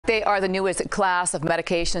They are the newest class of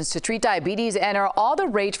medications to treat diabetes and are all the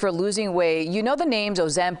rage for losing weight. You know the names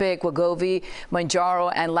Ozempic, Wegovy,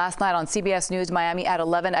 Mounjaro, and last night on CBS News Miami at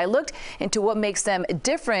 11, I looked into what makes them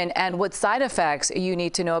different and what side effects you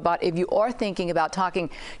need to know about if you are thinking about talking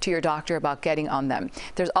to your doctor about getting on them.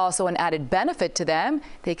 There's also an added benefit to them.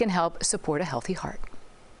 They can help support a healthy heart.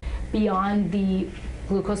 Beyond the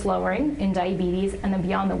glucose lowering in diabetes and then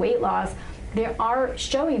beyond the weight loss, they are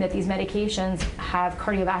showing that these medications have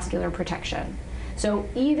cardiovascular protection. So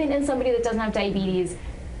even in somebody that doesn't have diabetes,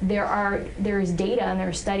 there's data and there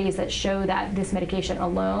are studies that show that this medication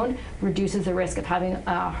alone reduces the risk of having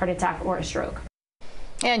a heart attack or a stroke.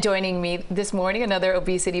 And joining me this morning, another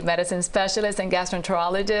obesity medicine specialist and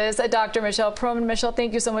gastroenterologist, Dr. Michelle Pearlman. Michelle,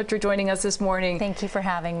 thank you so much for joining us this morning. Thank you for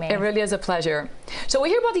having me. It really is a pleasure. So we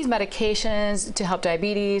hear about these medications to help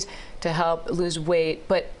diabetes, to help lose weight,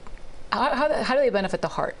 but how do they benefit the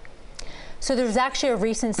heart? So there's actually a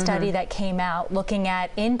recent study that came out looking at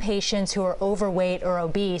in patients who are overweight or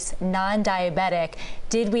obese, non-diabetic,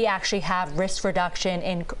 did we actually have risk reduction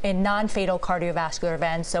in non-fatal cardiovascular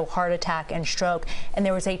events, so heart attack and stroke, and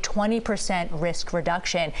there was a 20% risk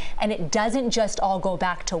reduction. And it doesn't just all go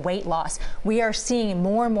back to weight loss. We are seeing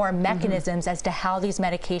more and more mechanisms as to how these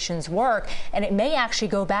medications work, and it may actually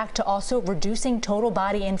go back to also reducing total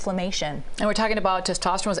body inflammation. And we're talking about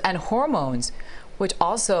testosterone and hormones, which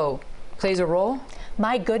also plays a role?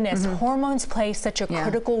 My goodness, hormones play such a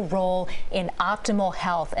critical role in optimal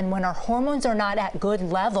health. And when our hormones are not at good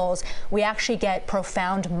levels, we actually get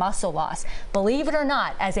profound muscle loss. Believe it or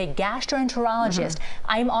not, as a gastroenterologist,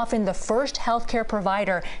 I'm often the first healthcare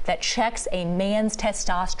provider that checks a man's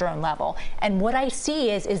testosterone level. And what I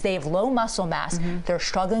see is they have low muscle mass, they're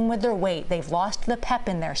struggling with their weight, they've lost the pep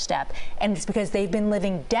in their step, and it's because they've been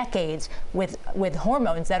living decades with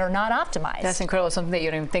hormones that are not optimized. That's incredible, something that you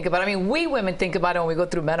don't even think about. I mean, we women think about it when we go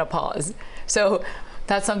through menopause. So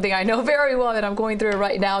that's something I know very well that I'm going through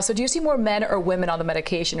right now. So do you see more men or women on the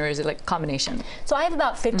medication, or is it like a combination? So I have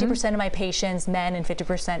about 50% of my patients men and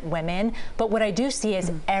 50% women, but what I do see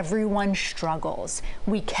is everyone struggles.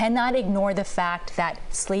 We cannot ignore the fact that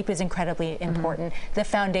sleep is incredibly important. The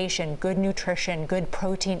foundation, good nutrition, good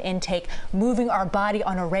protein intake, moving our body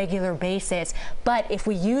on a regular basis. But if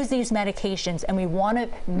we use these medications and we want to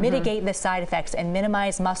mitigate the side effects and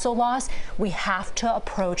minimize muscle loss, we have to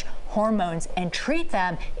approach hormones and treat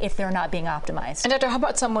them if they're not being optimized. And Doctor, how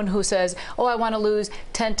about someone who says, oh, I want to lose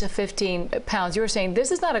 10 to 15 pounds? You were saying this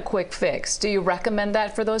is not a quick fix. Do you recommend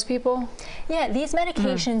that for those people? Yeah, these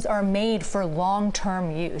medications are made for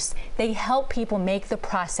long-term use. They help people make the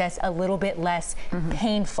process a little bit less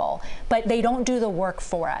painful, but they don't do the work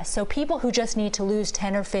for us. So people who just need to lose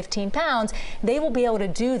 10 or 15 pounds, they will be able to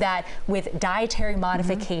do that with dietary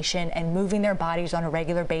modification and moving their bodies on a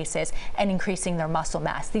regular basis and increasing their muscle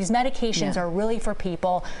mass. These medications are really for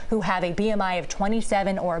people who have a BMI of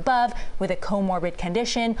 27 or above with a comorbid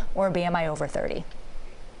condition or a BMI over 30.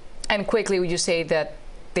 And quickly, would you say that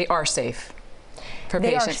they are safe for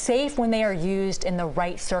patients? They are safe when they are used in the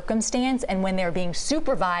right circumstance and when they're being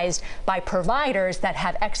supervised by providers that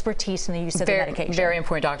have expertise in the use of the medication. Very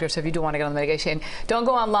important, doctor. So if you do want to get on the medication, don't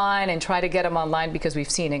go online and try to get them online because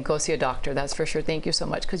we've seen it. Go see a doctor, that's for sure. Thank you so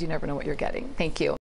much, because you never know what you're getting. Thank you.